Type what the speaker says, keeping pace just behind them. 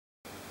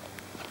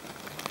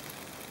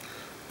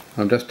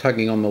I'm just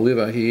tugging on the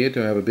liver here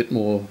to have a bit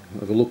more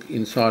of a look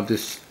inside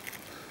this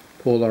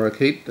poor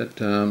lorikeet that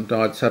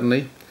died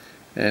suddenly,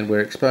 and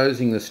we're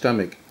exposing the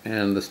stomach,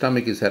 and the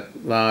stomach is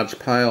that large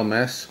pale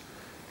mass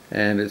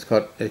and it's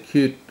got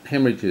acute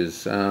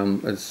hemorrhages.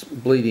 It's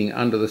bleeding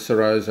under the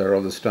serosa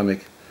of the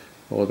stomach,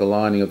 or the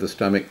lining of the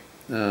stomach,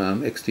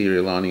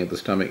 exterior lining of the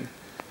stomach.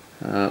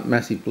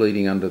 Massive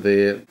bleeding under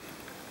there.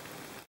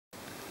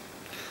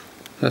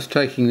 Just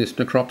taking this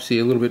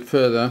necropsy a little bit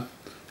further,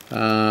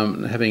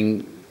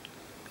 having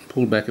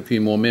pulled back a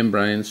few more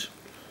membranes,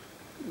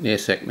 air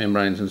sac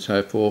membranes and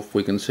so forth,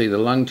 we can see the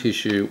lung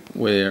tissue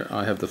where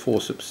I have the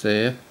forceps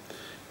there,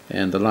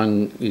 and the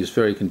lung is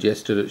very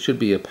congested. It should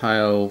be a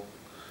pale,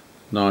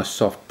 nice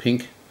soft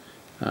pink.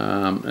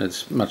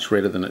 It's much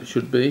redder than it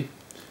should be.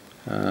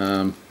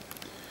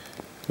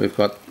 We've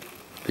got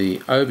the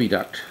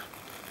oviduct.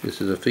 This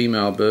is a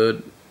female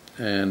bird,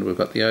 and we've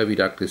got the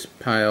oviduct, this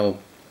pale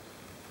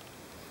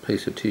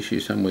piece of tissue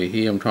somewhere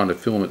here. I'm trying to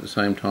film at the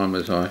same time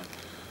as I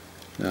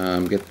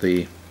get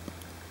the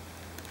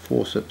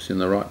forceps in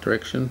the right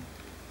direction.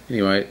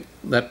 Anyway,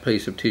 that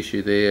piece of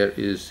tissue there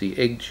is the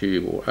egg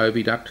tube or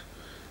oviduct,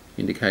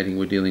 indicating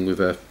we're dealing with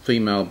a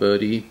female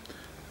birdie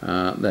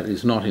that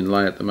is not in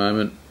lay at the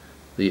moment.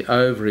 The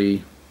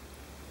ovary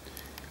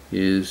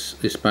is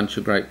this bunch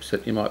of grapes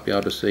that you might be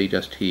able to see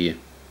just here.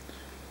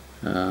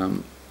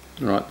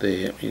 Right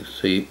there, you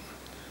see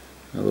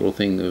a little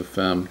thing of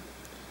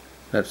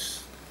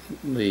that's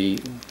the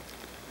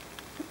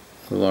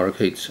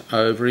lorikeet's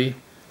ovary,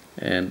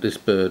 and this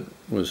bird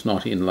was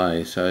not in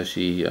lay, so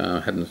she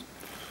hadn't.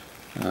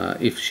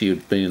 If she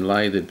had been in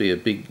lay, there'd be a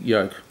big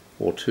yolk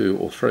or two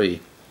or three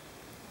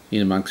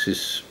in amongst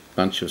this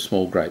bunch of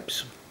small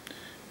grapes,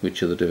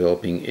 which are the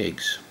developing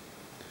eggs.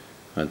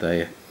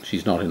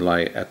 She's not in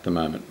lay at the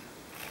moment,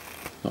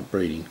 not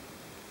breeding.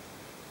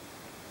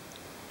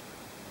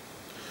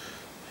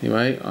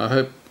 Anyway, I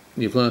hope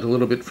you've learnt a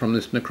little bit from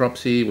this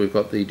necropsy. We've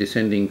got the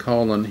descending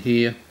colon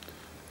here.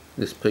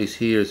 This piece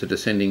here is a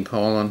descending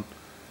colon,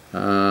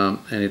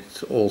 and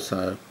it's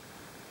also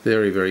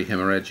very, very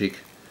haemorrhagic,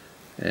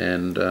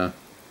 and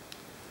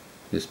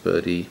this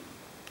birdie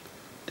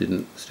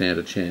didn't stand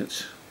a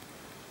chance.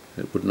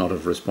 It would not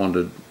have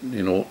responded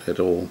at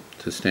all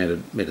to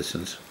standard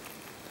medicines.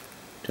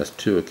 Just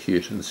too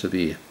acute and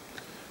severe.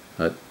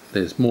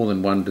 There's more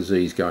than one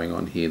disease going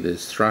on here.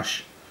 There's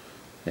thrush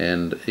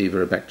and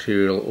either a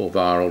bacterial or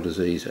viral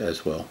disease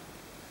as well.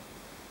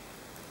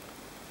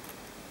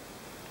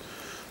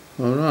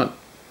 Alright,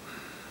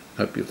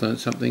 hope you've learned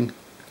something,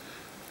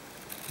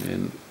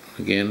 and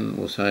again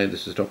we'll say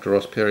this is Dr.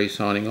 Ross Perry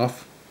signing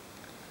off.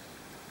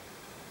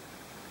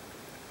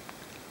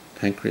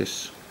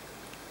 Pancreas,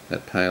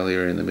 that pale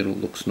area in the middle,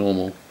 looks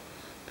normal.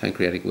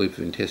 Pancreatic loop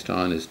of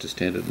intestine is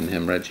distended and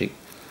haemorrhagic,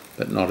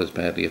 but not as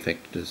badly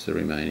affected as the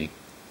remaining.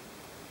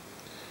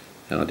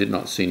 And I did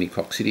not see any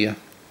coccidia.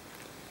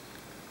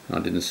 I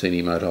didn't see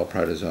any motile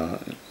protozoa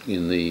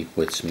in the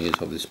wet smears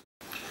of this.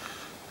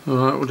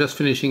 Alright, we're just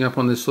finishing up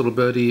on this little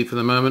birdie here for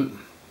the moment.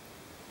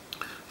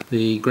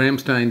 The gram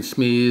stain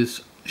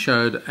smears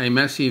showed a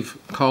massive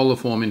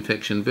coliform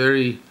infection,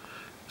 very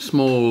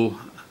small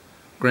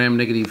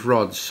gram-negative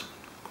rods,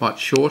 quite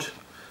short,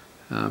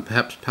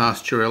 perhaps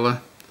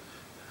Pasteurella,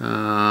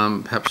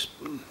 perhaps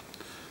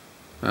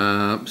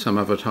some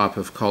other type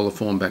of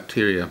coliform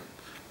bacteria,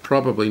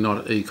 probably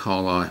not E.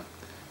 coli.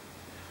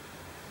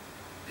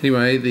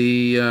 Anyway,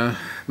 the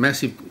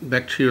massive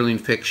bacterial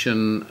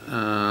infection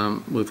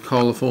with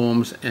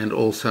coliforms, and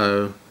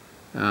also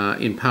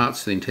in parts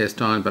of the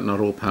intestine, but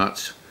not all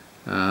parts,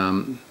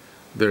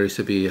 very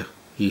severe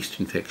yeast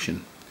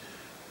infection.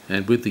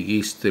 And with the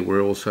yeast there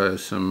were also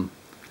some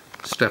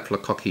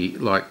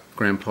staphylococci like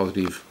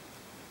gram-positive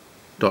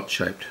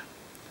dot-shaped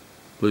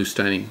blue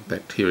staining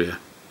bacteria.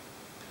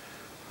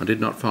 I did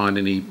not find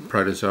any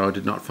protozoa, I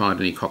did not find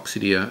any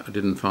coccidia, I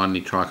didn't find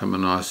any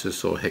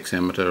trichomoniasis or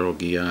hexameter or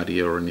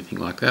giardia or anything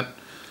like that.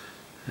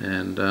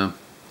 And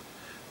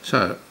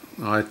so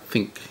I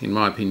think, in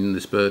my opinion,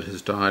 this bird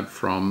has died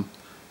from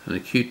an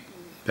acute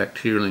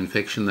bacterial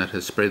infection that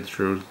has spread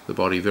through the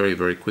body very,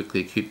 very quickly,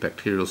 acute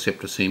bacterial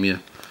septicemia,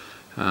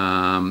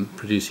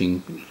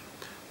 producing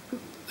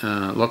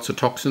lots of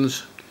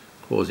toxins,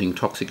 causing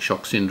toxic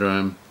shock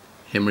syndrome,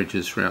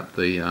 hemorrhages throughout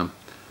the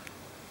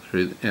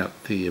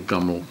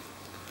abdominal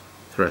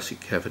thoracic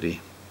cavity.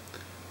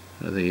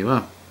 There you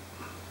are.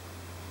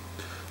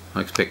 I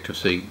expect to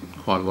see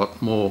quite a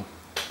lot more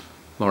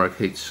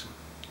lorikeets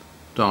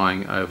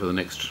dying over the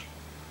next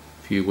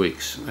few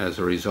weeks as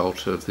a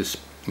result of this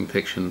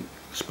infection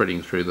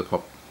spreading through the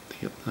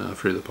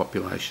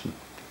population.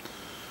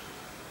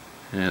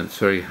 And it's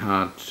very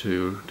hard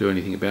to do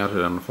anything about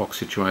it on a fox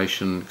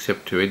situation,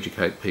 except to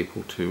educate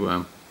people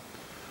to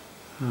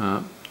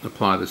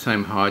apply the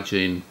same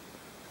hygiene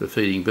for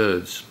feeding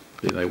birds,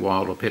 be they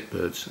wild or pet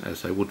birds,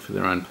 as they would for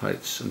their own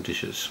plates and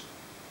dishes.